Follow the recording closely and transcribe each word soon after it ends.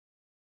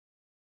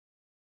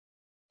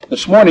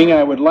This morning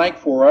I would like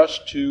for us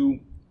to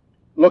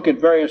look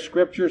at various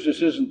scriptures.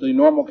 This isn't the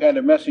normal kind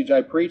of message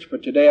I preach,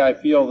 but today I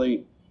feel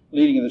the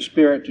leading of the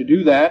Spirit to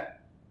do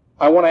that.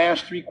 I want to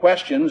ask three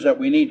questions that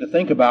we need to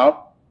think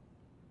about.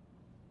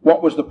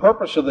 What was the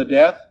purpose of the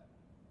death?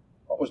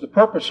 What was the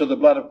purpose of the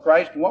blood of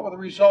Christ? And what were the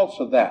results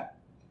of that?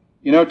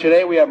 You know,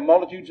 today we have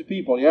multitudes of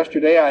people.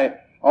 Yesterday I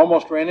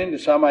almost ran into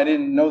some. I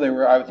didn't know they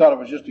were. I thought it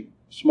was just a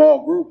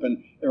small group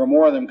and there were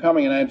more of them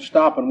coming and I had to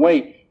stop and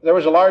wait. There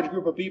was a large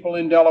group of people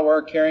in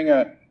Delaware carrying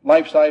a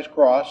life-size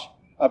cross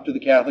up to the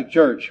Catholic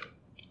Church.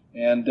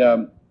 And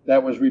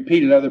that was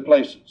repeated other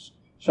places.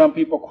 Some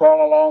people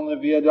crawl along the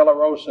Via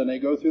Dolorosa and they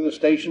go through the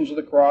stations of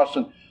the cross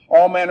and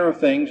all manner of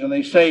things. And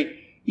they say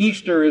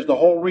Easter is the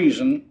whole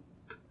reason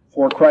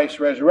for Christ's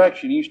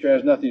resurrection. Easter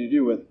has nothing to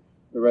do with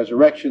the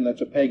resurrection.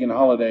 That's a pagan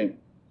holiday.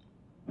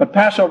 But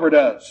Passover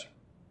does.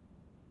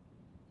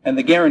 And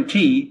the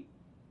guarantee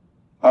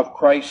of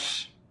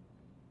Christ's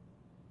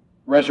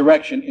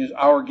resurrection is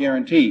our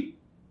guarantee.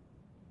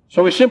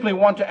 So we simply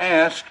want to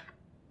ask,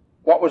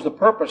 what was the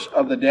purpose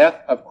of the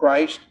death of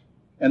Christ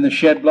and the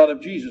shed blood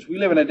of Jesus? We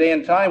live in a day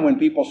and time when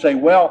people say,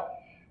 well,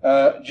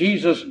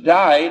 Jesus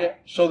died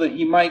so that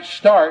he might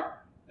start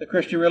the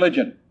Christian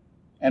religion.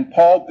 And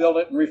Paul built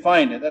it and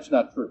refined it. That's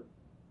not true.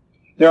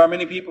 There are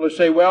many people who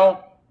say,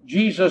 well,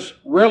 Jesus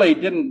really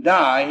didn't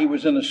die. He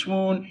was in a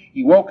swoon.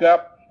 He woke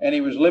up and he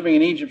was living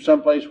in Egypt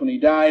someplace when he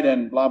died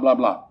and blah, blah,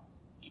 blah.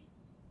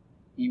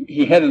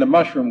 He headed a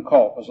mushroom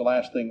cult was the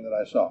last thing that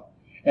I saw.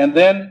 And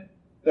then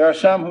there are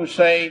some who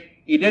say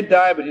he did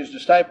die, but his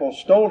disciples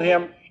stole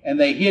him and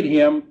they hid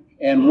him,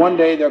 and one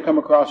day they'll come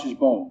across his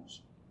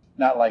bones.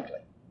 Not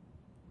likely.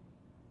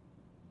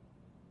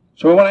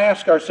 So we want to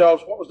ask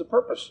ourselves, what was the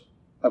purpose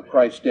of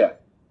Christ's death?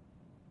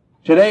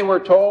 Today we're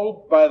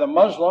told by the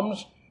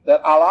Muslims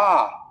that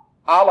Allah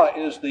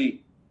is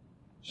the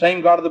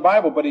same God of the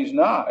Bible, but he's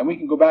not. And we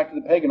can go back to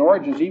the pagan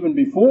origins even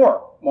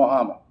before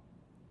Muhammad.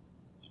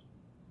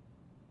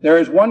 There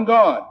is one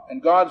God,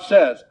 and God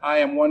says, I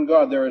am one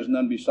God, there is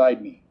none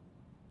beside me.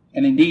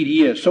 And indeed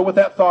he is. So with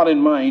that thought in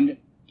mind,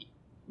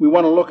 we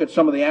want to look at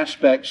some of the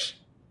aspects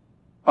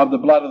of the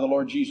blood of the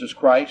Lord Jesus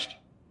Christ.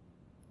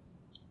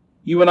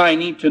 You and I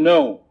need to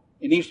know,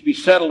 it needs to be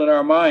settled in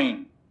our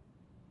mind,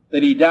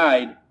 that he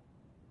died,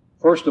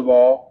 first of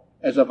all,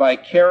 as a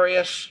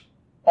vicarious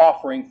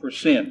offering for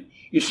sin.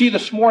 You see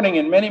this morning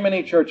in many,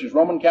 many churches,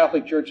 Roman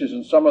Catholic churches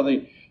and some of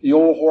the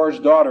old whore's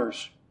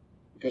daughters,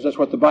 because that's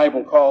what the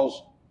Bible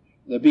calls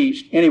the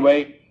beast.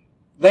 Anyway,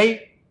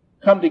 they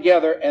come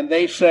together and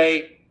they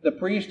say the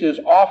priest is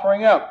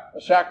offering up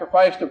a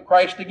sacrifice of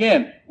Christ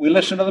again. We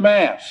listen to the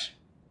Mass.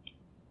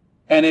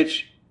 And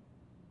it's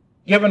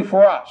given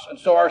for us. And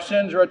so our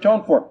sins are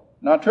atoned for.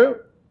 Not true.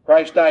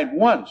 Christ died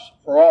once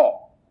for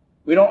all.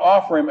 We don't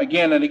offer him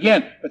again and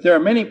again. But there are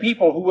many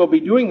people who will be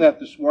doing that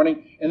this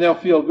morning and they'll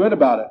feel good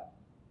about it.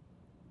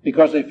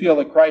 Because they feel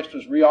that Christ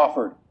was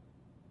reoffered.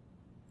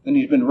 And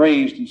he's been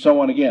raised and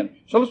so on again.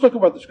 So let's look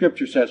at what the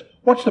Scripture says.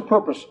 What's the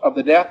purpose of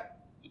the death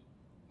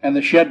and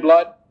the shed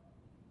blood?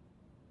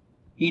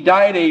 He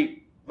died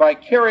a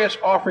vicarious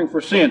offering for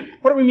sin.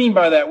 What do we mean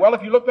by that? Well,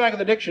 if you look back at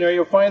the dictionary,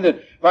 you'll find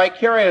that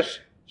vicarious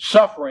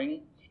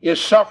suffering is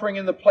suffering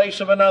in the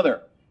place of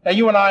another. Now,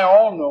 you and I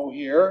all know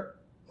here,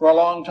 for a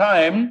long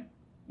time,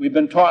 we've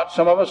been taught,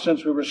 some of us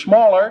since we were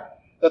smaller,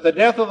 that the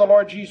death of the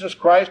Lord Jesus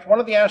Christ, one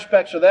of the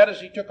aspects of that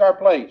is he took our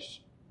place.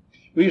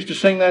 We used to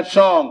sing that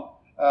song,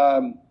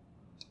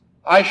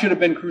 I should have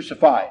been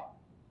crucified.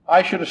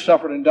 I should have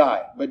suffered and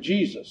died. But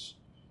Jesus,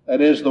 that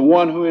is the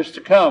one who is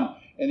to come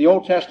in the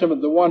Old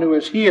Testament, the one who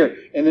is here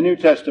in the New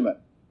Testament.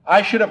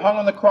 I should have hung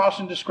on the cross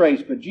in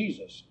disgrace, but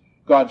Jesus,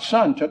 God's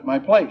Son, took my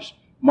place.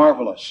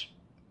 Marvelous.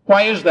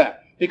 Why is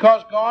that?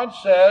 Because God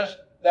says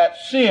that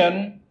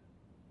sin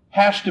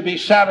has to be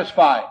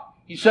satisfied.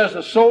 He says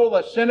the soul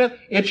that sinneth,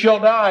 it shall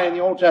die in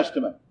the Old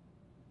Testament.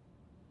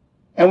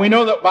 And we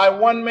know that by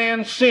one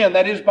man's sin,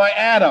 that is by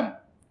Adam,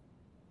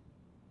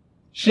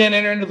 sin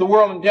entered into the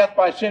world and death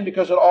by sin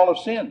because of all of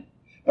sin.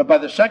 But by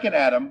the second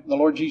Adam, the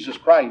Lord Jesus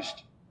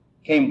Christ,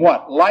 came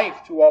what? Life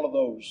to all of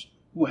those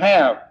who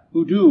have,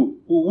 who do,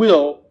 who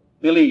will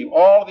believe.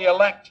 All the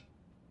elect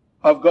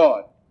of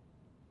God.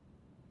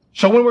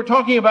 So when we're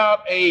talking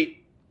about a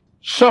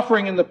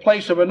suffering in the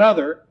place of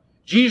another,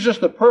 Jesus,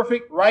 the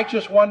perfect,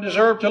 righteous one,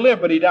 deserved to live,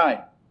 but he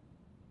died.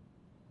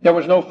 There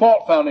was no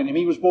fault found in him.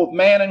 He was both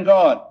man and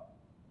God.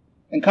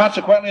 And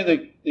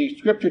consequently, the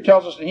Scripture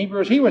tells us in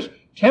Hebrews, he was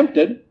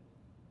tempted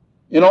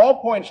in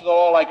all points of the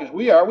law like as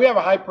we are. We have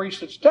a high priest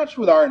that's touched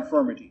with our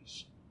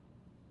infirmities.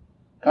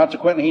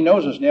 Consequently, he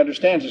knows us and he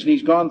understands us, and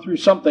he's gone through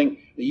something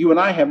that you and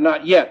I have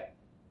not yet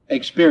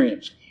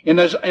experienced. In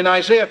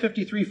Isaiah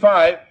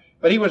 53:5,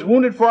 but he was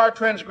wounded for our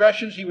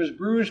transgressions, he was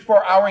bruised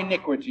for our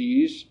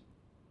iniquities.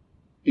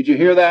 Did you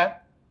hear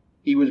that?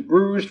 He was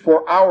bruised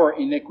for our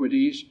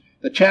iniquities.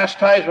 The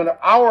chastisement of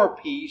our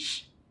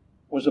peace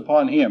was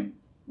upon him.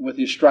 With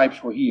his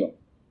stripes were healed.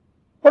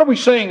 What are we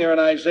saying there in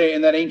Isaiah,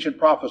 in that ancient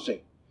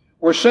prophecy?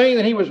 We're saying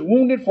that he was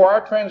wounded for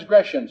our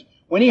transgressions.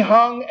 When he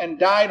hung and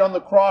died on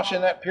the cross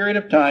in that period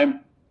of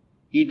time,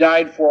 He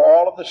died for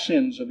all of the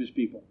sins of his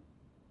people.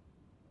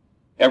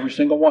 Every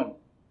single one.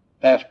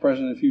 Past,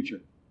 present, and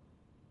future.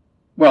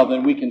 Well,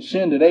 then we can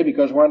sin today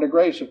because we're under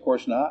grace? Of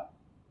course not.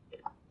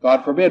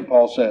 God forbid,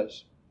 Paul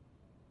says.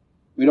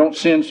 We don't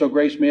sin so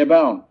grace may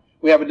abound.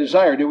 We have a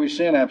desire. Do we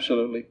sin?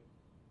 Absolutely.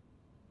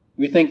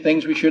 We think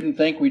things we shouldn't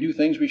think. We do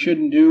things we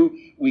shouldn't do.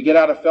 We get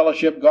out of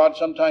fellowship. God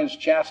sometimes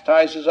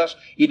chastises us.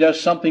 He does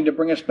something to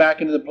bring us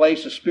back into the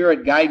place. The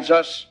Spirit guides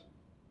us.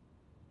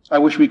 I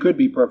wish we could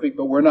be perfect,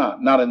 but we're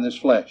not. Not in this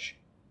flesh.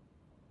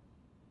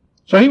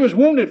 So he was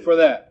wounded for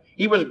that.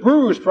 He was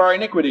bruised for our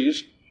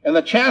iniquities, and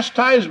the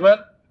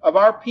chastisement of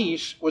our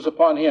peace was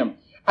upon him.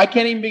 I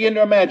can't even begin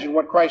to imagine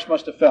what Christ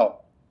must have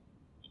felt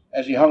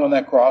as he hung on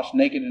that cross,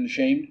 naked and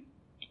ashamed,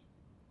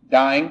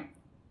 dying.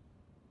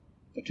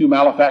 The two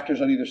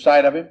malefactors on either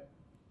side of him.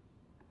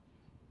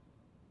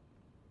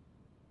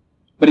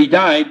 But he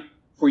died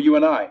for you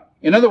and I.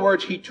 In other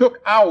words, he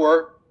took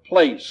our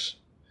place.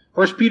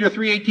 1 Peter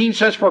 3:18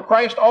 says, "For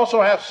Christ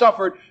also hath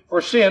suffered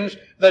for sins,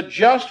 the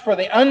just for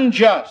the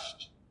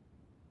unjust."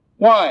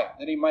 Why?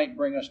 That he might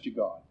bring us to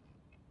God.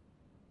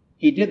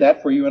 He did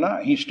that for you and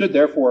I. He stood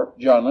there for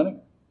John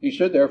Lennon. He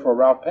stood there for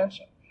Ralph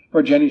Penson,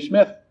 for Jenny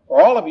Smith,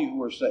 for all of you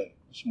who are saved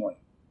this morning.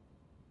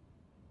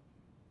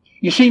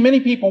 You see, many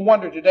people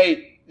wonder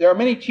today, there are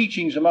many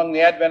teachings among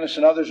the Adventists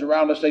and others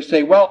around us. They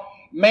say, well,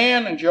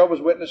 man, and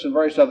Jehovah's Witness and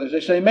various others,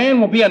 they say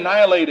man will be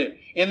annihilated.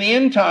 In the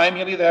end time,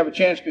 he'll either have a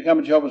chance to become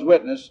a Jehovah's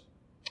Witness,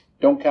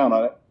 don't count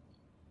on it,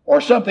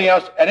 or something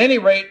else. At any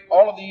rate,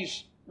 all of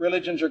these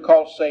religions or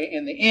cults say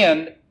in the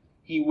end,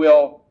 he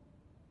will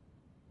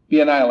be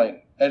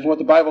annihilated. That's what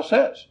the Bible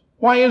says.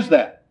 Why is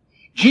that?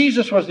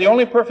 Jesus was the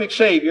only perfect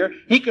Savior.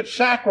 He could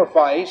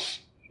sacrifice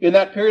in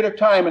that period of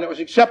time, and it was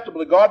acceptable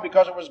to God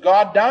because it was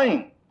God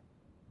dying.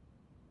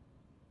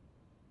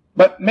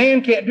 But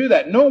man can't do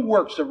that. No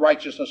works of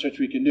righteousness which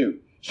we can do.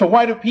 So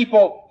why do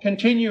people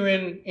continue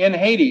in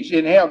Hades,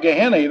 in hell,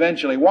 Gehenna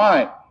eventually?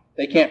 Why?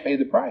 They can't pay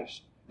the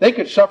price. They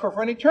could suffer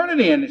for an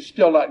eternity, and it's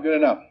still not good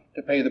enough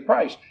to pay the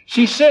price.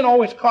 See, sin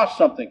always costs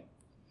something.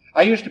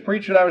 I used to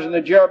preach when I was in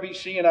the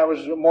JRBC, and I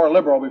was more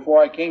liberal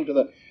before I came to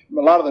a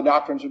lot of the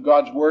doctrines of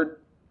God's Word.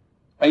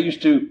 I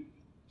used to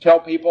tell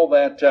people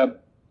that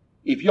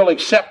if you'll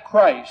accept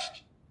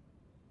Christ,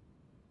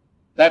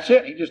 that's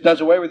it. He just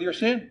does away with your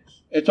sins.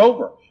 It's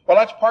over. Well,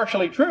 that's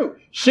partially true.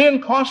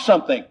 Sin costs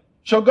something.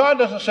 So God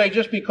doesn't say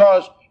just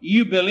because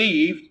you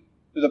believed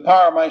through the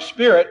power of my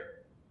Spirit,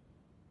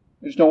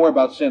 there's no worry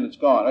about sin, it's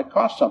gone. It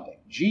costs something.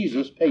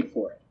 Jesus paid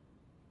for it.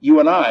 You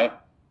and I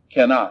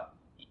cannot.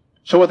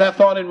 So with that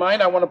thought in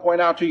mind, I want to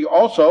point out to you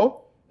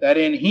also that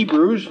in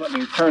Hebrews, let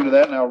me turn to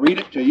that and I'll read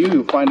it to you.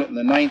 You'll find it in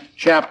the 9th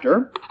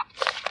chapter.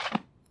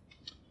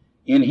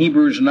 In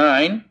Hebrews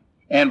 9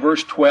 and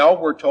verse 12,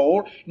 we're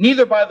told,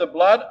 "Neither by the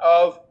blood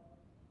of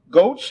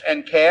goats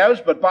and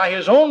calves, but by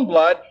his own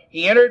blood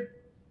he entered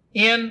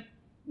in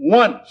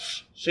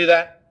once." See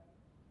that?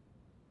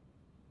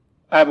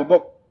 I have a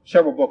book,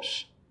 several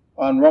books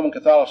on Roman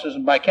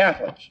Catholicism by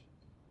Catholics.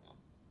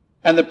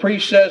 And the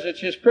priest says it's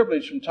his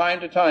privilege from time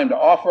to time to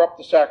offer up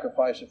the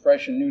sacrifice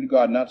afresh and new to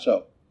God. Not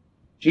so.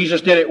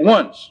 Jesus did it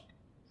once.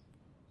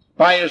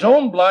 By his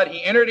own blood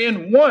he entered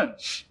in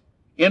once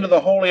into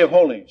the Holy of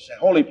Holies, a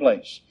holy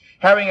place,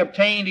 having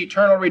obtained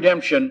eternal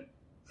redemption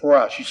for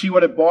us. You see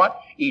what it bought?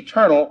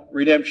 Eternal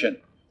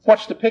redemption.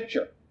 What's the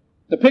picture?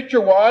 The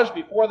picture was,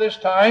 before this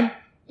time,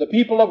 the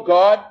people of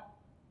God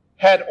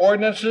had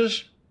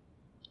ordinances.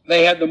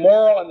 They had the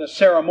moral and the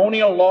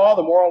ceremonial law.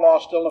 The moral law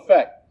is still in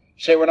effect.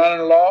 You say we're not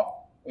under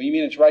law? Well, you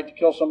mean it's right to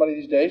kill somebody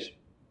these days?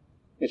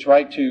 It's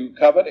right to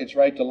covet? It's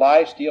right to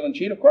lie, steal, and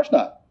cheat? Of course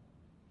not.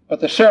 But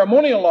the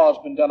ceremonial law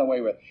has been done away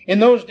with. In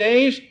those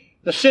days,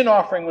 the sin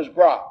offering was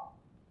brought.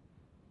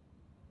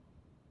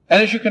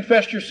 And as you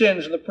confessed your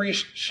sins, and the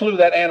priest slew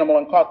that animal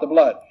and caught the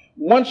blood.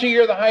 Once a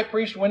year, the high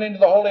priest went into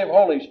the Holy of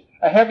Holies,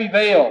 a heavy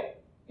veil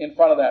in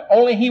front of that.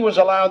 Only he was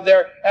allowed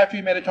there after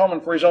he made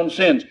atonement for his own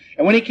sins.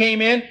 And when he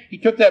came in, he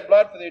took that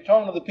blood for the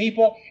atonement of the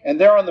people, and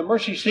there on the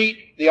mercy seat,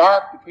 the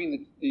ark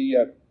between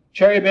the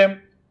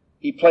cherubim,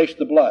 he placed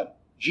the blood.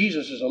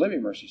 Jesus is a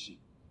living mercy seat.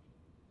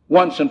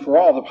 Once and for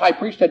all. The high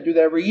priest had to do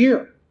that every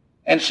year.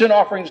 And sin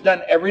offerings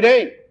done every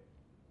day.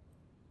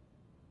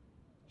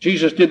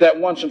 Jesus did that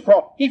once and for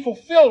all. He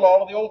fulfilled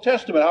all of the Old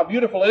Testament. How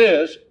beautiful it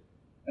is,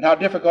 and how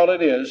difficult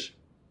it is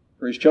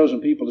for his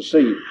chosen people to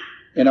see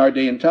in our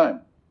day and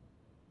time.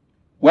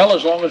 Well,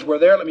 as long as we're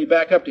there, let me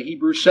back up to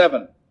Hebrews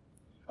 7.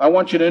 I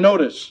want you to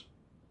notice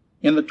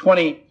in the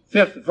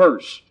 25th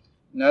verse,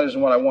 and that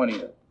isn't what I want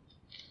either.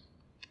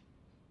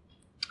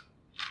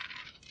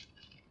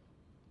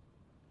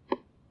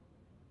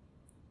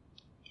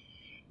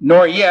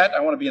 Nor yet,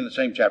 I want to be in the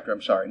same chapter,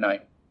 9.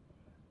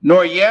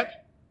 Nor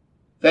yet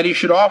that he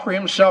should offer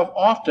himself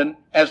often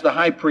as the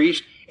high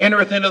priest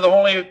entereth into the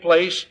holy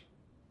place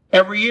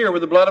every year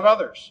with the blood of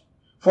others.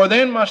 For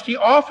then must he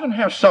often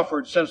have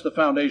suffered since the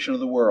foundation of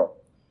the world.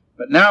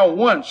 But now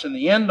once in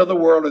the end of the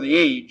world or the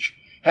age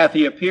hath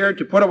he appeared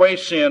to put away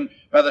sin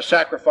by the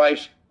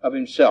sacrifice of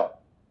himself.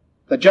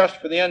 The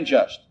just for the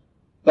unjust.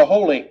 The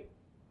holy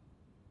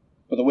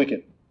for the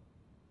wicked,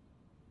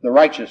 the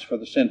righteous for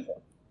the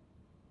sinful.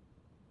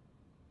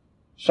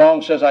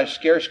 Song says, I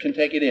scarce can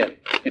take it in.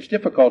 It's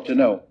difficult to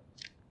know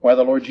why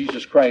the Lord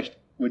Jesus Christ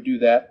would do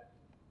that.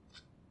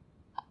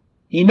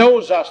 He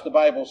knows us, the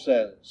Bible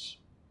says.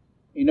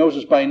 He knows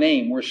us by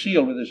name. We're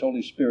sealed with His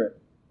Holy Spirit.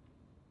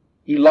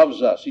 He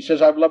loves us. He says,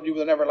 I've loved you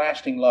with an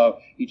everlasting love,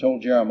 He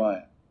told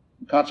Jeremiah.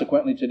 And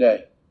consequently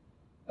today.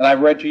 And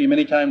I've read to you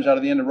many times out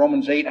of the end of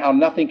Romans 8 how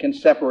nothing can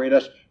separate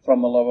us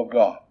from the love of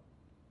God.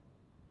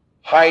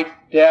 Height,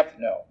 depth,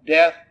 no.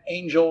 Death,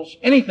 angels,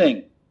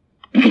 anything.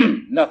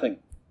 Nothing.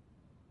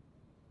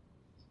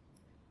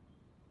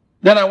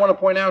 Then I want to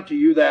point out to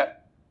you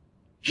that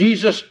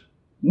Jesus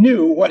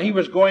knew what He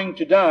was going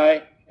to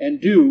die and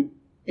do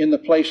in the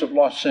place of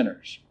lost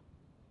sinners.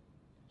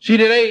 See,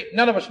 today,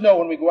 none of us know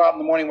when we go out in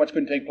the morning what's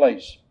going to take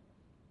place.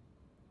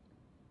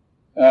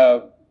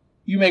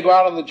 You may go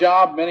out on the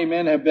job. Many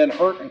men have been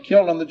hurt and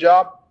killed on the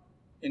job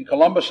in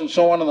Columbus and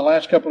so on in the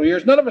last couple of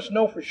years. None of us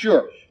know for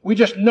sure. We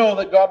just know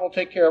that God will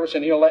take care of us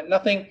and He'll let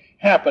nothing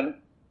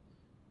happen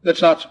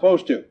that's not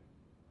supposed to.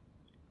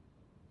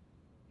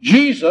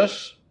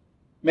 Jesus,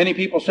 many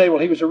people say, well,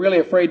 He was really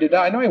afraid to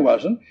die. No, He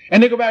wasn't.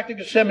 And they go back to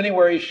Gethsemane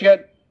where He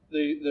shed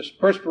this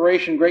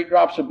perspiration, great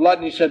drops of blood,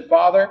 and He said,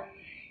 Father,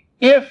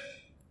 if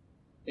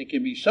it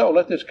can be so,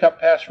 let this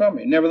cup pass from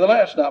me.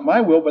 Nevertheless, not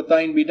my will, but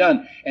thine be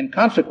done. And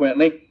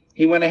consequently,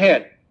 He went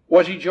ahead.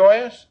 Was He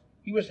joyous?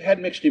 He had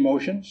mixed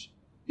emotions.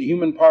 The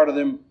human part of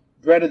Him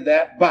dreaded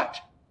that. But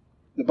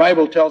the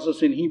Bible tells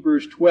us in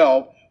Hebrews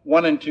 12,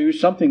 1 and 2,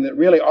 something that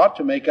really ought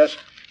to make us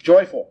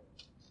joyful.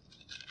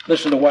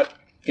 Listen to what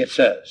it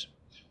says.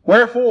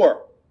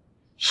 Wherefore,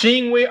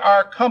 seeing we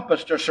are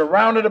compassed or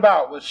surrounded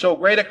about with so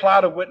great a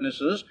cloud of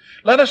witnesses,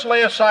 let us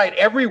lay aside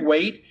every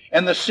weight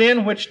and the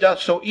sin which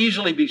doth so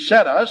easily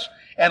beset us,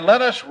 and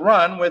let us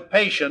run with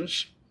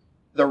patience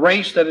the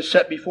race that is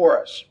set before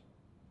us.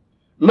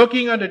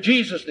 Looking unto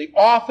Jesus, the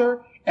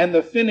author and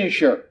the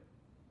finisher,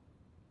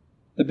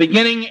 the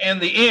beginning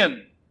and the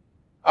end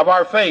of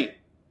our faith.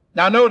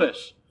 Now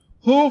notice,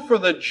 who for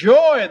the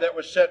joy that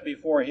was set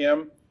before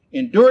Him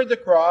endured the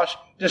cross,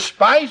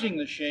 despising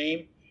the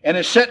shame, and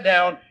is set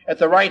down at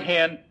the right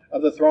hand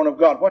of the throne of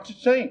God. What's it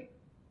saying?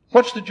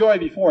 What's the joy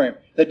before Him?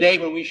 The day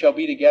when we shall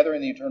be together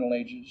in the eternal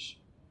ages.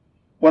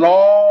 When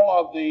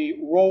all of the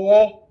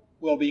roll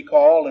will be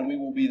called and we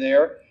will be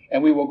there,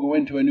 and we will go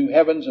into a new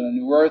heavens and a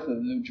new earth and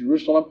a new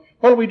Jerusalem.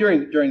 What are we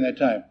doing during that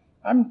time?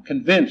 I'm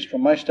convinced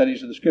from my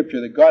studies of the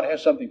Scripture that God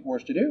has something for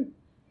us to do.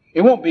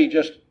 It won't be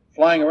just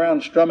flying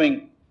around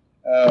strumming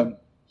a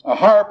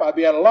harp. I'd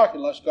be out of luck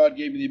unless God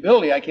gave me the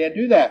ability. I can't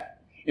do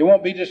that. It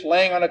won't be just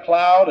laying on a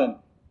cloud, and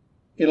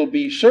it'll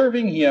be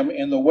serving Him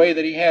in the way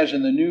that He has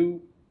in the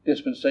new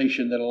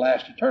dispensation that will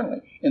last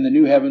eternally, in the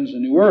new heavens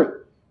and new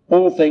earth.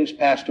 Old things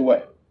passed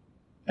away.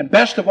 And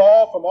best of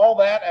all, from all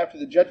that, after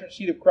the judgment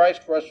seat of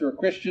Christ for us who are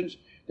Christians,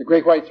 the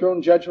great white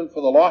throne judgment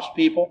for the lost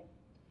people,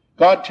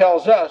 God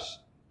tells us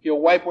He'll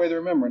wipe away the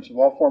remembrance of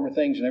all former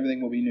things and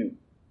everything will be new.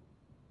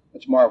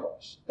 That's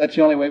marvelous. That's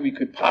the only way we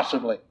could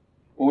possibly.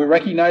 Will we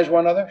recognize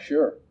one another?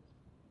 Sure.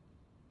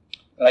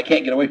 But I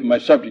can't get away from my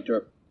subject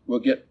or we'll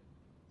get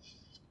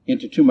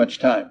into too much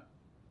time.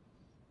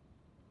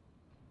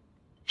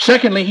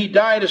 Secondly, He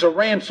died as a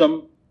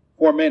ransom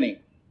for many.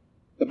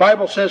 The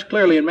Bible says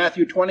clearly in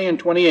Matthew 20 and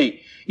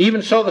 28,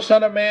 even so the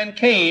Son of Man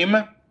came,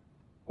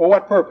 for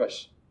what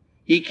purpose?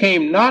 He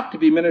came not to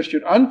be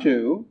ministered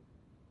unto,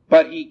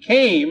 but He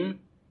came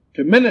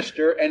to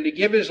minister and to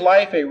give His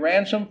life a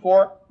ransom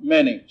for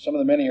many. Some of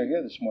the many are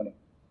here this morning.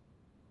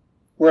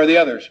 Where are the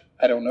others?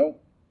 I don't know.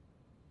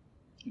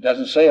 It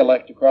doesn't say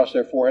elect across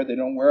their forehead. They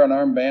don't wear an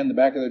armband. The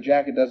back of their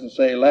jacket doesn't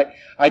say elect.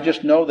 I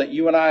just know that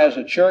you and I as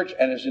a church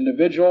and as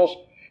individuals,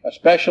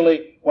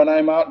 especially when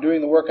I'm out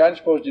doing the work I'm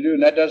supposed to do,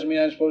 and that doesn't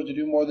mean I'm supposed to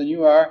do more than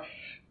you are,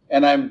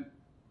 and I'm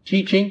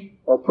teaching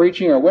or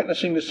preaching or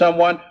witnessing to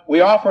someone,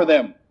 we offer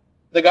them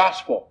the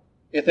gospel.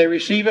 If they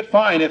receive it,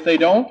 fine. If they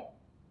don't,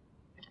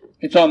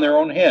 it's on their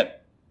own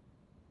head.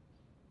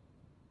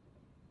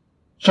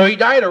 So He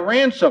died a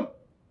ransom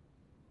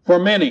for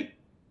many.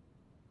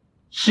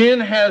 Sin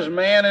has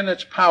man in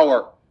its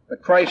power,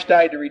 but Christ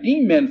died to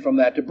redeem men from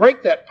that, to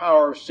break that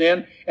power of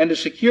sin, and to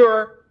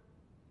secure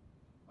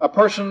a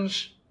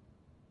person's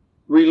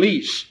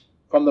release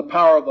from the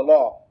power of the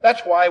law.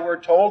 That's why we're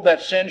told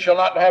that sin shall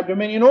not have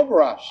dominion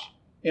over us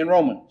in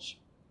Romans.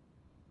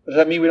 Does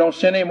that mean we don't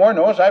sin anymore?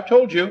 No, as I've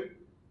told you,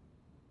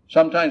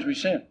 sometimes we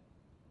sin.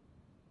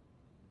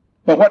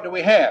 But what do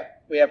we have?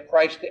 We have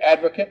Christ the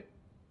advocate,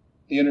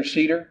 the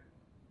interceder.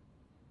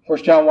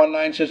 1 John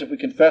 1:9 says, if we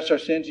confess our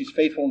sins, He's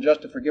faithful and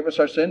just to forgive us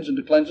our sins and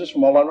to cleanse us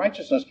from all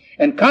unrighteousness.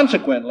 And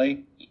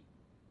consequently,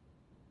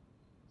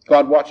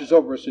 God watches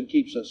over us and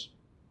keeps us.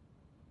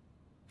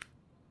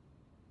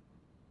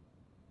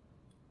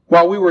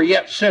 While we were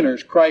yet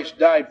sinners, Christ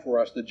died for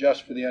us, the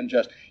just for the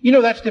unjust. You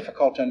know, that's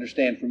difficult to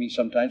understand for me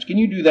sometimes. Can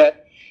you do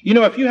that? You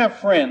know, if you have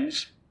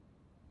friends,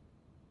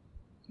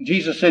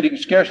 Jesus said you can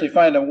scarcely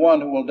find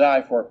one who will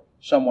die for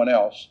someone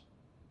else.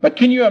 But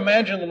can you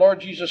imagine the Lord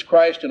Jesus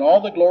Christ and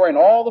all the glory and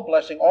all the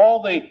blessing,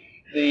 all the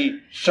the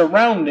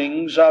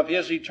surroundings of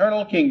His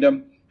eternal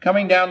kingdom,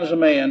 coming down as a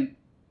man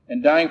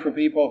and dying for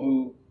people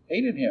who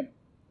hated Him,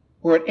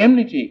 who were at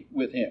enmity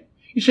with Him.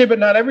 You say, but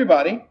not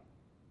everybody.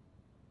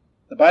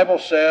 The Bible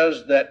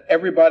says that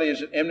everybody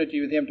is at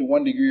enmity with Him to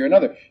one degree or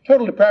another.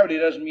 Total depravity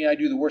doesn't mean I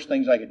do the worst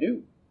things I could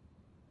do.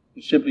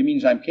 It simply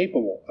means I'm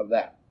capable of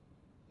that.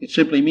 It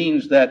simply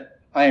means that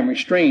I am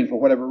restrained for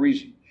whatever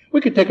reason.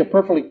 We could take a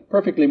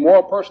perfectly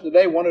moral person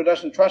today, one who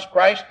doesn't trust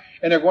Christ,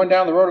 and they're going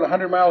down the road at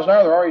 100 miles an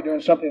hour. They're already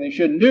doing something they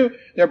shouldn't do.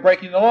 They're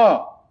breaking the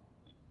law.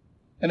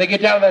 And they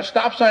get down to that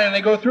stop sign and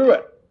they go through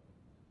it.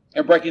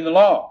 They're breaking the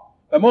law.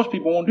 But most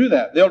people won't do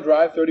that. They'll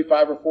drive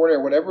 35 or 40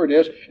 or whatever it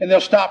is, and they'll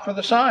stop for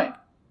the sign.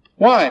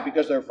 Why?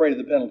 Because they're afraid of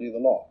the penalty of the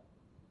law.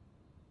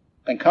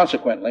 And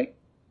consequently,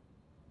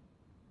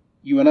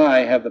 you and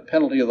I have the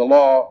penalty of the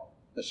law,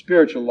 the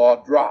spiritual law,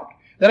 dropped.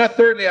 Then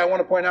thirdly, I want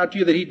to point out to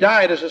you that He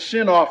died as a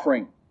sin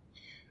offering.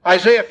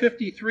 Isaiah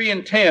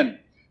 53:10,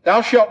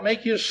 thou shalt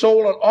make His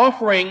soul an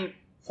offering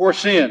for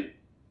sin.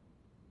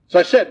 So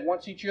I said,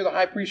 once each year the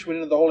high priest went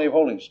into the Holy of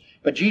Holies.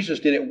 But Jesus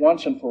did it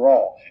once and for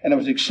all. And it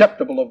was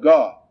acceptable of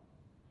God.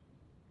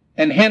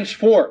 And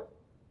henceforth,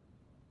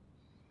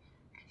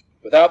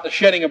 without the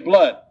shedding of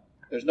blood,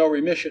 there's no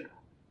remission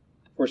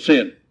for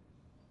sin.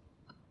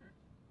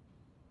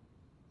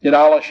 Did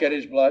Allah shed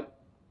His blood?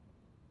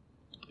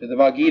 Did the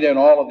Bhagavad Gita and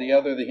all of the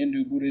other, the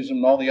Hindu, Buddhism,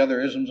 and all the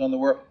other isms on the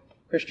world?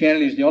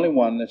 Christianity is the only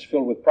one that's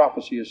filled with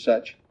prophecy as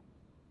such,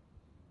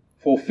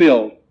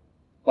 fulfilled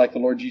like the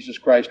Lord Jesus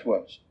Christ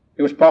was.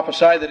 It was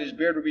prophesied that His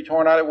beard would be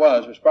torn out. It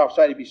was. It was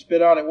prophesied He'd be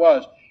spit on. It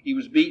was. He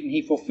was beaten.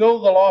 He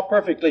fulfilled the law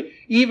perfectly,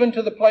 even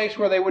to the place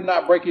where they would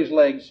not break His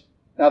legs.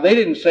 Now, they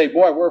didn't say,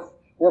 boy,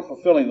 we're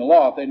fulfilling the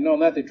law. If they'd known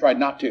that, they tried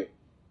not to.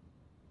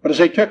 But as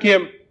they took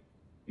Him,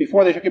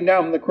 before they took Him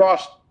down from the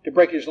cross to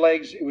break His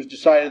legs, it was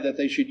decided that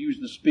they should use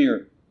the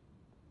spear,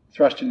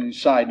 thrust in His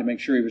side to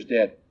make sure He was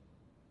dead.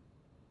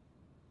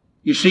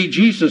 You see,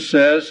 Jesus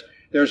says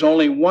there's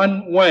only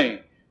one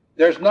way.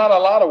 There's not a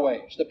lot of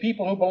ways. The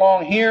people who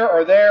belong here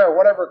or there or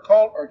whatever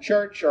cult or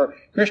church or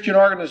Christian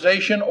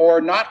organization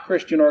or not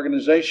Christian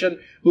organization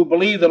who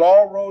believe that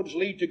all roads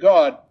lead to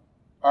God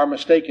are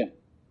mistaken.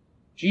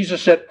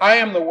 Jesus said, I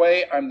am the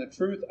way, I'm the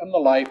truth, I'm the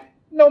life.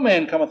 No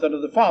man cometh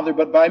unto the Father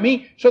but by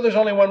me. So there's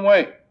only one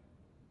way.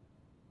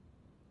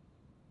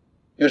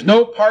 There's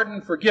no pardon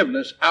and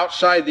forgiveness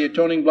outside the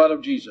atoning blood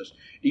of Jesus.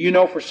 Do you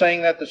know, for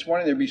saying that this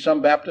morning, there'd be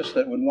some Baptists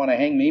that would want to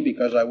hang me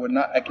because I would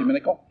not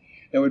ecumenical?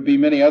 There would be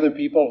many other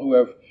people who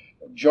have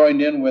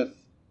joined in with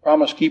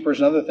Promise Keepers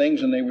and other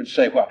things, and they would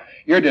say, well,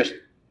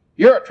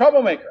 you're a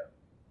troublemaker.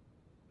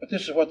 But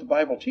this is what the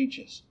Bible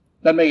teaches.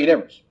 Doesn't make any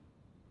difference.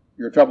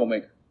 You're a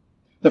troublemaker.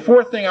 The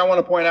fourth thing I want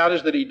to point out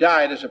is that He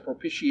died as a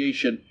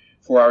propitiation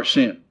for our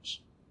sins.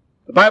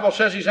 The Bible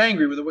says He's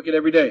angry with the wicked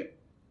every day.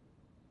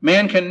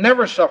 Man can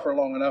never suffer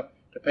long enough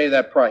to pay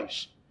that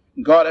price.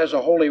 And God has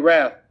a holy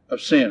wrath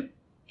of sin.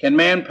 Can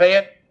man pay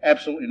it?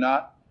 Absolutely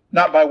not.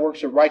 Not by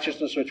works of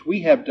righteousness which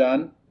we have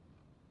done.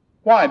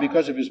 Why?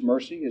 Because of His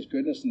mercy, His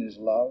goodness, and His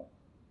love.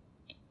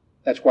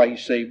 That's why He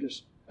saved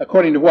us.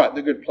 According to what?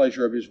 The good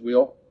pleasure of His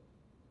will.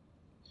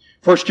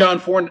 1 John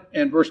 4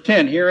 and verse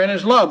 10, herein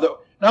is love.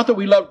 Not that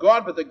we love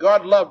God, but that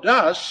God loved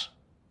us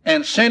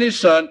and sent His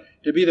Son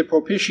to be the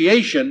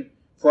propitiation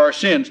for our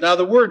sins. Now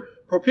the word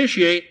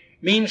propitiate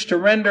means to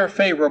render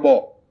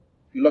favorable.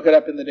 You look it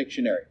up in the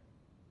dictionary.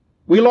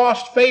 We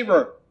lost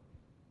favor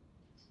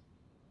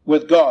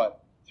with God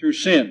through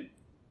sin.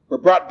 We're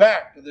brought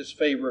back to this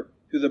favor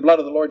through the blood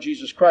of the Lord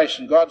Jesus Christ,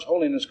 and God's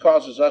holiness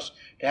causes us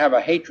to have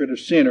a hatred of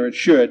sin, or it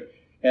should,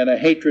 and a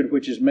hatred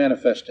which is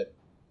manifested.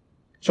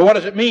 So what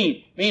does it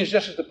mean? It means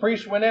just as the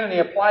priest went in and he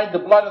applied the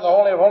blood of the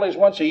Holy of Holies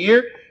once a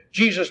year,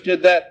 Jesus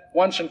did that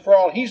once and for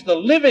all. He's the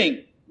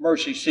living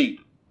mercy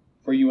seat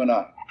for you and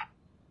I.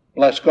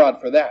 Bless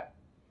God for that.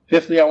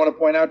 Fifthly, I want to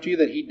point out to you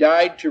that He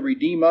died to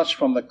redeem us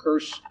from the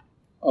curse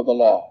of the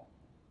law.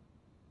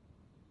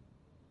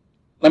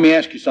 Let me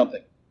ask you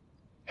something.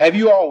 Have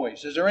you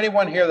always, is there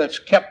anyone here that's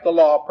kept the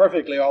law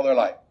perfectly all their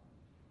life?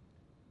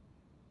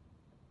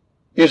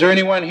 Is there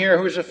anyone here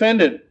who's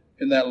offended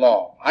in that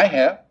law? I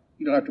have.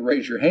 You don't have to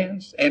raise your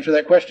hands. Answer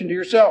that question to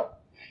yourself.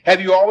 Have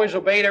you always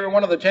obeyed every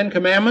one of the 10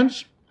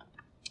 commandments?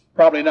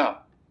 Probably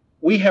not.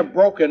 We have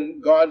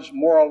broken God's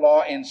moral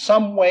law in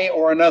some way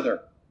or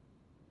another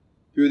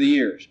through the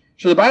years.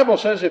 So the Bible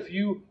says if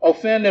you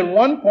offend in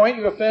one point,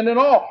 you offend in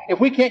all. If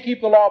we can't keep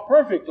the law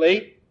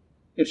perfectly,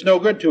 it's no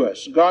good to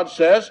us. God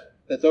says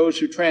that those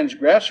who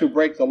transgress, who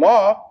break the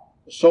law,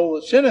 the soul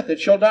that sinneth, it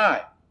shall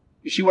die.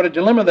 You see what a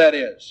dilemma that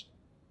is.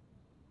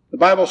 The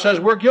Bible says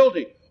we're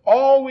guilty.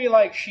 All we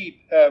like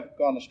sheep have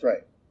gone astray.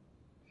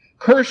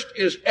 Cursed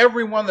is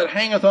everyone that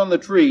hangeth on the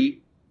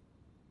tree,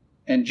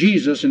 and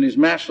Jesus in His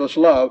matchless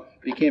love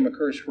became a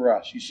curse for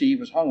us. You see, He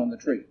was hung on the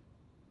tree.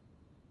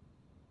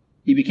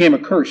 He became a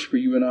curse for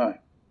you and I.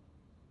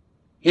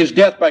 His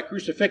death by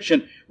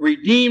crucifixion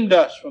redeemed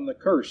us from the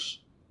curse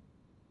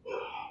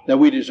that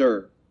we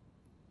deserve.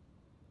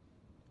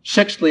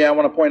 Sixthly, I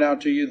want to point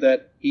out to you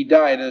that He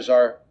died as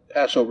our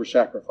Passover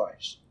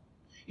sacrifice.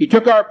 He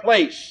took our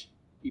place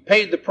He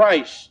paid the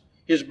price.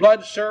 His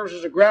blood serves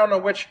as a ground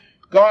on which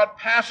God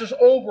passes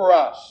over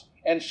us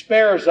and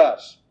spares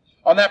us.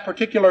 On that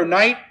particular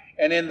night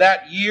and in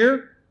that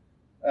year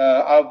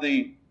of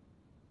the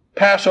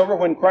Passover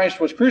when Christ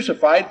was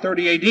crucified,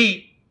 30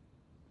 A.D.,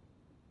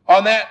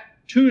 on that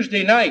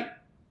Tuesday night,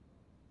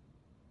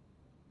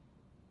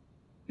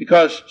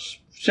 because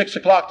 6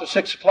 o'clock to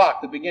 6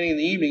 o'clock, the beginning of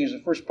the evening, is the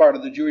first part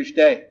of the Jewish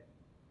day,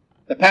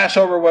 the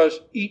Passover was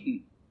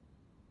eaten.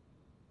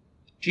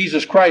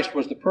 Jesus Christ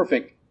was the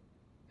perfect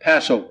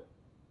Passover.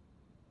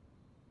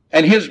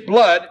 And His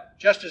blood,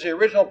 just as the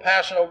original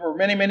Passover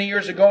many, many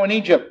years ago in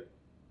Egypt,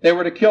 they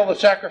were to kill the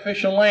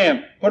sacrificial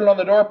lamb, put it on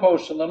the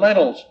doorposts and the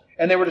lintels,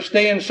 and they were to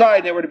stay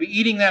inside. They were to be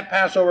eating that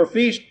Passover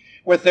feast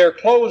with their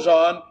clothes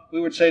on,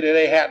 we would say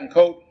today hat and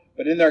coat,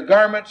 but in their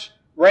garments,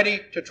 ready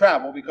to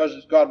travel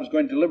because God was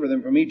going to deliver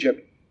them from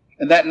Egypt.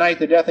 And that night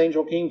the death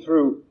angel came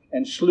through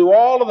and slew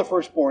all of the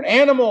firstborn,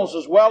 animals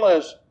as well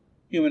as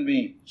human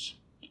beings.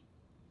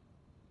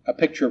 A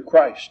picture of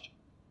Christ,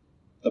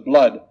 the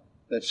blood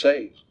that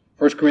saves.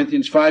 1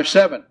 Corinthians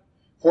 5:7.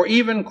 For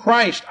even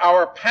Christ,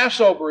 our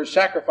Passover, is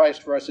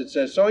sacrificed for us, it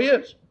says. So He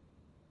is.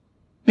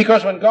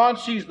 Because when God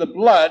sees the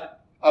blood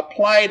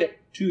applied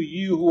to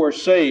you who are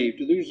saved,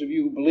 to those of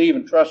you who believe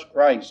and trust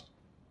Christ.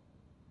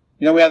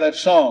 You know, we have that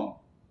song,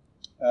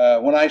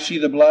 when I see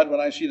the blood,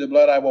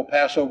 I will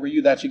pass over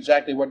you. That's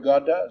exactly what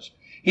God does.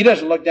 He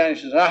doesn't look down and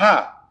says,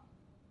 aha,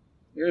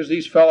 here's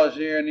these fellas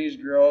here and these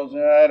girls,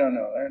 and I don't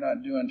know, they're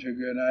not doing too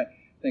good, and I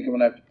think I'm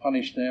going to have to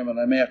punish them, and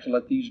I may have to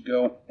let these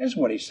go. That's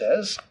what He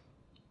says.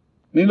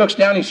 When He looks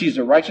down, He sees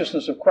the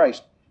righteousness of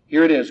Christ.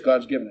 Here it is,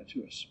 God's given it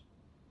to us.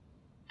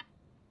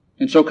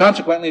 And so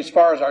consequently, as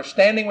far as our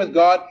standing with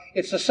God,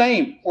 it's the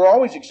same. We're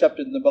always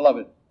accepted in the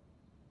Beloved.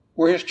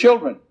 We're His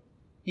children.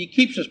 He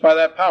keeps us by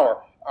that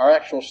power. Our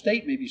actual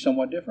state may be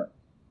somewhat different.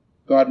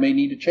 God may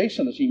need to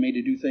chasten us. He may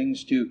need to do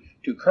things to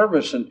curb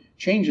us and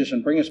change us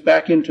and bring us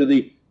back into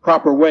the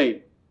proper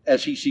way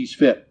as He sees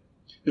fit.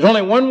 There's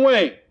only one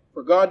way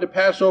for God to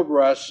pass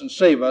over us and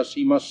save us.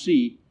 He must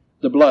see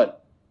the blood.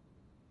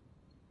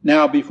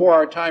 Now, before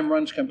our time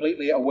runs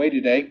completely away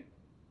today,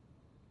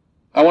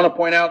 I want to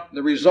point out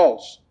the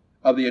results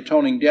of the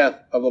atoning death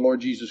of the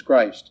Lord Jesus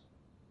Christ.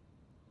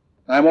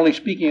 I'm only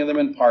speaking of them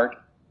in part,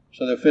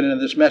 so they'll fit into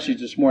this message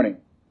this morning.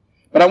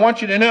 But I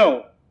want you to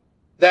know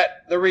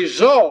that the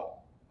result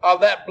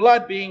of that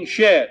blood being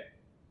shed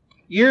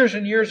years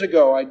and years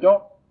ago,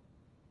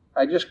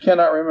 I just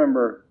cannot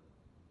remember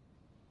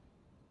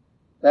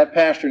that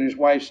pastor and his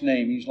wife's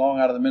name. He's long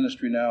out of the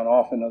ministry now and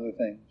off in other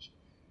things.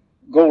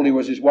 Goldie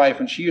was his wife,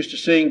 and she used to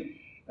sing,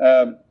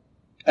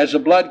 as the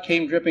blood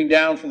came dripping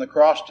down from the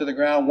cross to the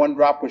ground, one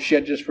drop was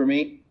shed just for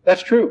me.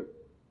 That's true.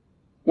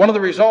 One of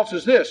the results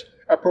is this: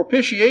 a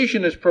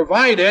propitiation is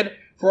provided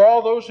for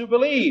all those who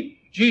believe.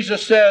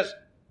 Jesus says,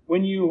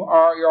 when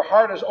your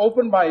heart is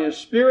opened by His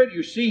Spirit,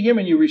 you see Him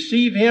and you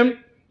receive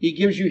Him, He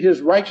gives you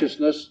His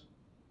righteousness.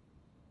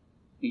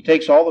 He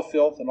takes all the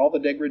filth and all the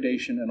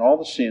degradation and all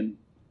the sin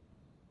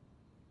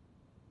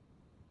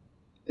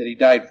that He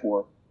died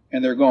for,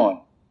 and they're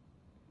gone.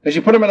 Does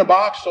He put them in a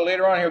box so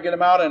later on He'll get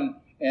them out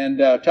and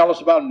tell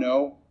us about?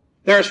 No.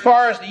 They're as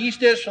far as the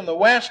east is from the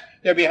west.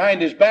 They're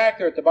behind His back.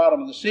 They're at the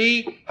bottom of the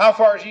sea. How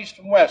far is east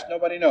from west?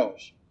 Nobody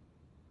knows.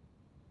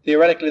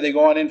 Theoretically, they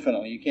go on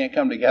infinitely. You can't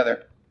come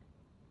together.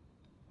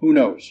 Who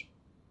knows?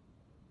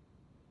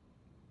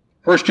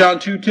 1 John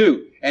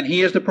 2:2. And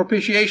He is the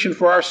propitiation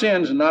for our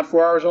sins, and not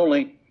for ours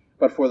only,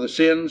 but for the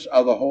sins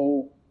of the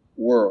whole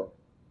world.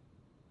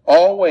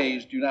 All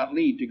ways do not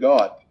lead to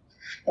God,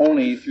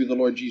 only through the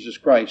Lord Jesus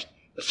Christ.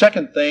 The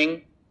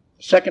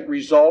second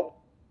result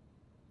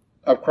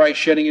of Christ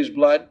shedding His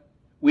blood,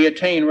 we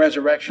attain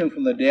resurrection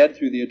from the dead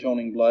through the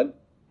atoning blood.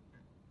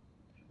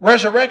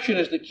 Resurrection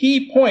is the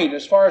key point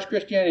as far as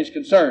Christianity is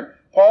concerned.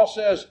 Paul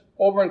says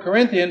over in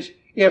Corinthians,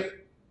 if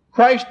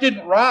Christ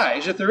didn't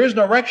rise, if there is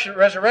no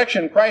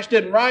resurrection, Christ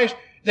didn't rise,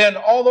 then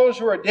all those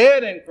who are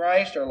dead in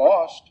Christ are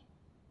lost.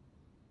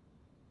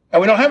 And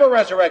we don't have a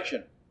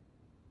resurrection.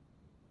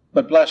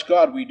 But bless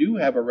God, we do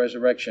have a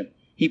resurrection.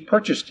 He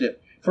purchased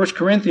it. 1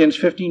 Corinthians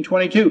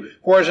 15:22.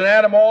 For as in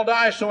Adam all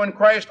die, so in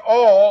Christ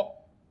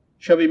all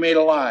shall be made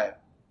alive.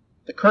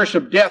 The curse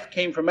of death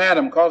came from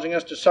Adam, causing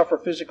us to suffer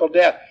physical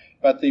death.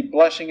 But the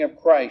blessing of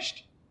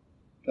Christ,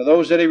 to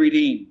those that He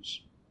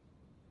redeems,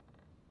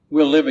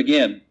 will live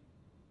again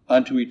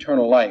unto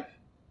eternal life.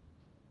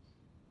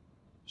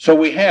 So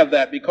we have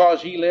that.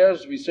 Because He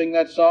lives, we sing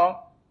that song.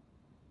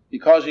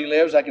 Because He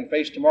lives, I can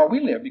face tomorrow. We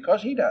live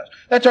because He does.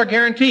 That's our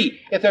guarantee.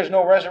 If there's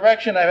no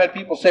resurrection, I've had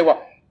people say,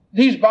 well,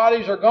 these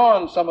bodies are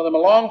gone, some of them, a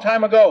long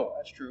time ago.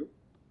 That's true.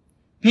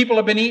 People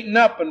have been eaten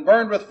up and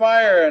burned with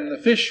fire, and the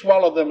fish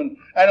swallowed them, and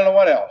I don't know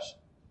what else.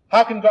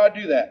 How can God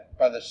do that?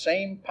 By the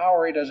same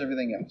power He does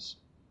everything else.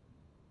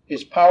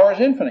 His power is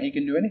infinite. He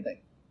can do anything.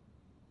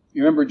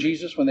 You remember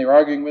Jesus when they were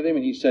arguing with Him,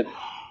 and He said,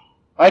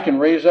 I can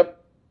raise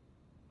up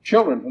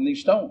children from these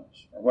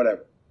stones, or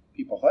whatever.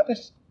 People thought,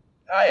 this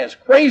guy is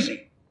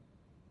crazy.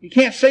 He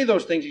can't say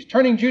those things. He's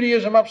turning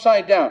Judaism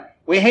upside down.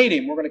 We hate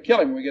Him. We're going to kill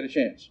Him when we get a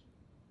chance.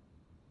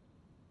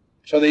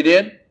 So they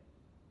did,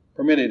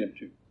 permitted him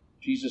to.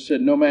 Jesus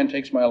said, no man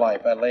takes my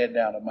life. I lay it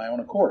down of my own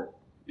accord,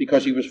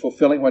 because he was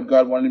fulfilling what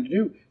God wanted him to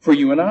do for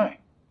you and I.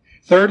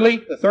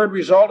 Thirdly, the third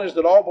result is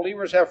that all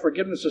believers have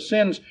forgiveness of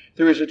sins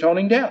through his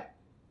atoning death.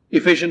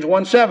 Ephesians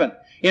 1:7,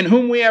 in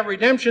whom we have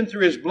redemption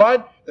through his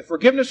blood, the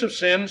forgiveness of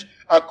sins,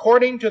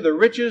 according to the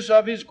riches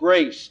of his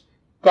grace.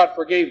 God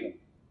forgave them.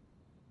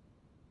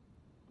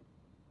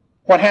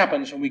 What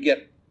happens when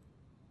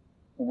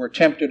we're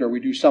tempted or we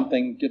do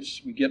something,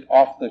 we get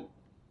off the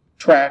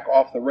track,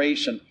 off the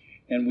race,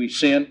 and we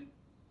sin?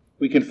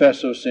 We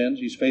confess those sins.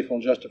 He's faithful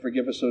and just to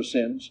forgive us those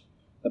sins.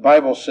 The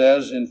Bible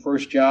says in 1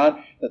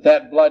 John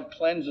that blood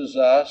cleanses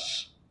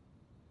us.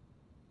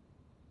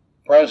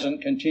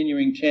 Present,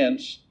 continuing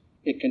tense.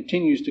 It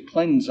continues to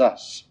cleanse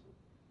us.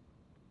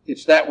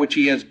 It's that which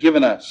he has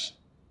given us.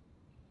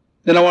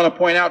 Then I want to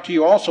point out to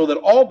you also that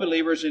all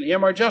believers in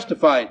him are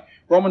justified.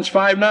 Romans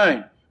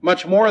 5:9.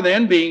 Much more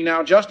then, being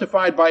now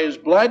justified by his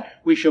blood,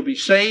 we shall be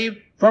saved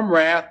from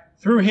wrath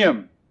through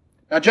him.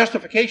 Now,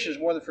 justification is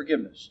more than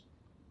forgiveness.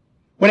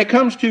 When it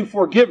comes to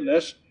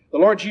forgiveness, the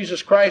Lord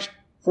Jesus Christ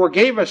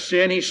forgave us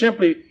sin. He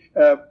simply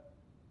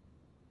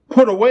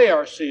put away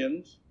our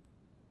sins.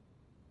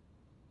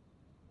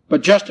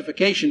 But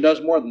justification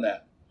does more than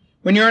that.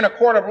 When you're in a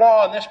court of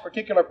law and this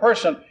particular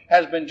person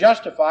has been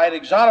justified,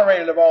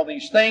 exonerated of all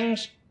these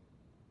things,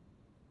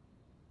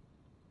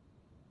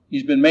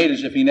 he's been made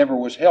as if he never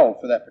was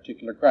held for that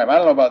particular crime. I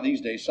don't know about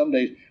these days. Some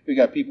days we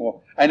got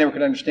people, I never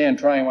could understand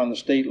trying on the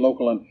state,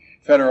 local, and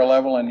federal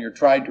level, and you're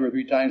tried 2 or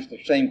 3 times for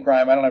the same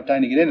crime. I don't have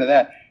time to get into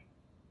that.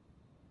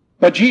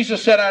 But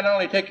Jesus said, I not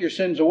only take your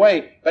sins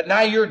away, but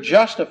now you're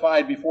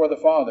justified before the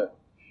Father.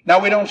 Now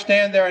we don't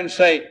stand there and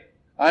say,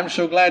 I'm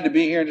so glad to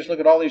be here and just look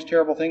at all these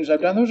terrible things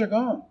I've done. Those are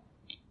gone.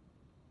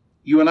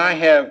 You and I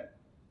have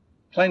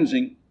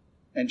cleansing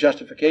and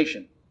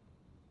justification.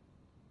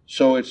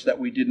 So it's that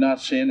we did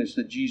not sin. It's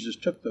that Jesus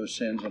took those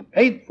sins and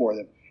paid for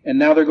them. And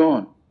now they're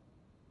gone.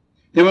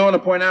 Then we want to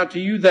point out to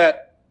you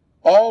that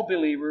all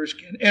believers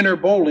can enter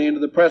boldly into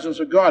the presence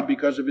of God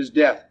because of his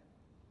death.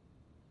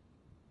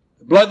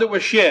 The blood that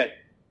was shed,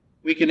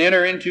 we can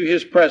enter into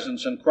his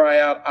presence and cry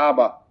out,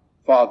 Abba,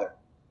 Father.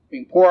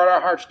 We can pour out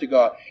our hearts to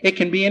God. It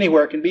can be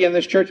anywhere. It can be in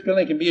this church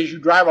building. It can be as you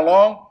drive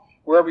along,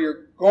 wherever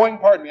you're going.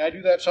 Pardon me, I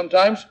do that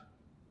sometimes.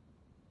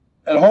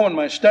 At home in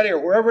my study or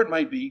wherever it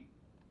might be.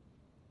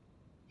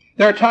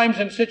 There are times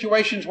and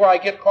situations where I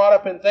get caught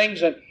up in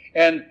things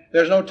and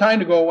there's no time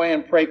to go away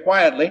and pray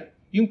quietly.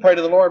 You can pray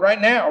to the Lord right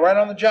now, right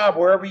on the job,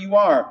 wherever you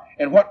are.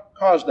 And what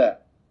caused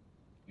that?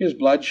 His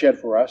blood shed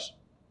for us.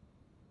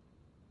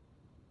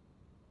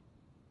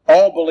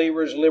 All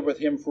believers live with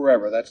him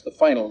forever. That's the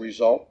final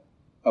result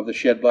of the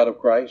shed blood of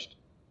Christ.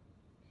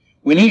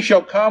 When he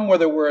shall come,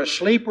 whether we're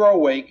asleep or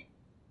awake,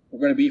 we're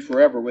going to be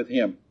forever with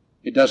him.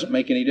 It doesn't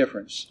make any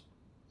difference.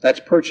 That's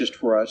purchased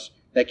for us.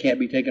 That can't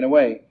be taken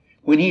away.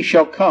 When he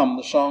shall come,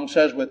 the song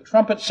says, with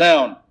trumpet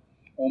sound,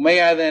 oh,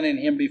 may I then in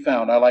him be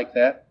found. I like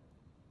that.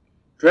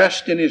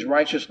 Dressed in his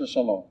righteousness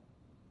alone.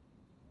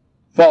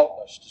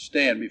 Faultless to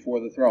stand before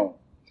the throne.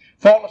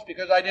 Faultless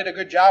because I did a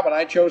good job and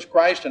I chose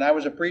Christ and I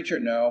was a preacher?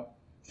 No.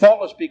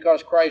 Faultless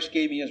because Christ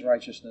gave me his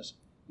righteousness.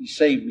 He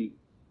saved me.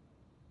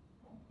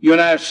 You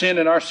and I have sinned,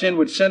 and our sin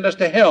would send us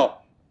to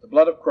hell. The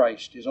blood of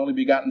Christ, his only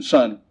begotten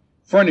Son,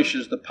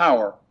 furnishes the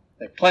power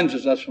that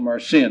cleanses us from our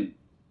sin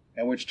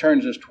and which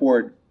turns us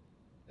toward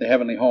the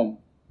heavenly home.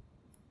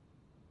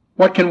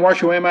 What can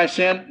wash away my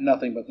sin?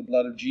 Nothing but the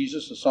blood of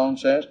Jesus, the song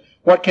says.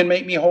 What can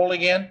make me whole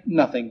again?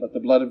 Nothing but the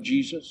blood of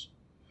Jesus.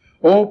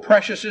 Oh,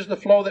 precious is the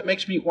flow that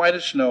makes me white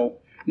as snow.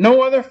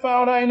 No other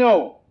fount I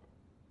know.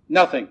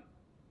 Nothing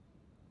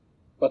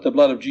but the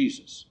blood of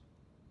Jesus.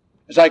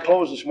 As I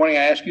close this morning,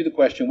 I ask you the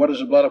question, what does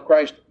the blood of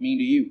Christ mean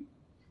to you?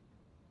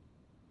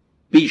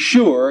 Be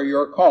sure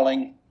your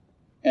calling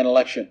and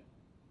election.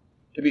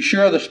 To be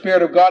sure, the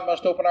Spirit of God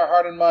must open our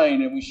heart and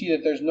mind, and we see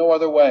that there's no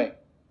other way.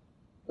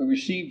 We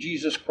receive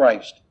Jesus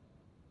Christ.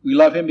 We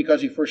love him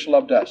because he first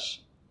loved us.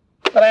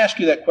 But I ask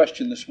you that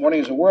question this morning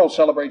as the world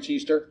celebrates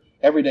Easter.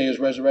 Every day is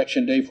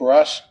Resurrection Day for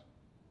us.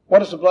 What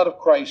does the blood of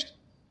Christ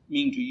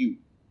mean to you?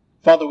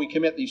 Father, we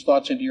commit these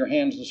thoughts into your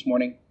hands this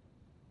morning.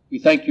 We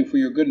thank you for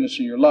your goodness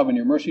and your love and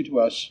your mercy to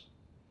us,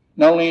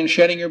 not only in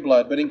shedding your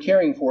blood, but in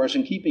caring for us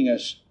and keeping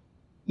us.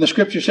 And the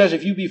Scripture says,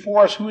 if you be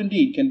for us, who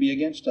indeed can be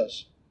against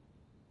us?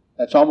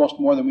 That's almost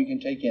more than we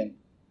can take in.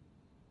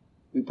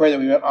 We pray that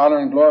we might honor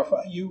and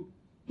glorify you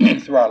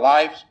through our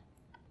lives,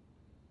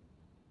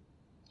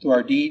 through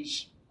our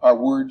deeds, our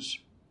words,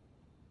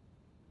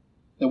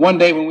 that one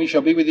day when we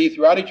shall be with thee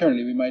throughout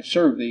eternity, we might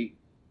serve thee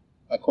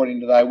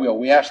according to thy will.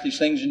 We ask these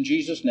things in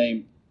Jesus'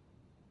 name.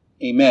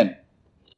 Amen.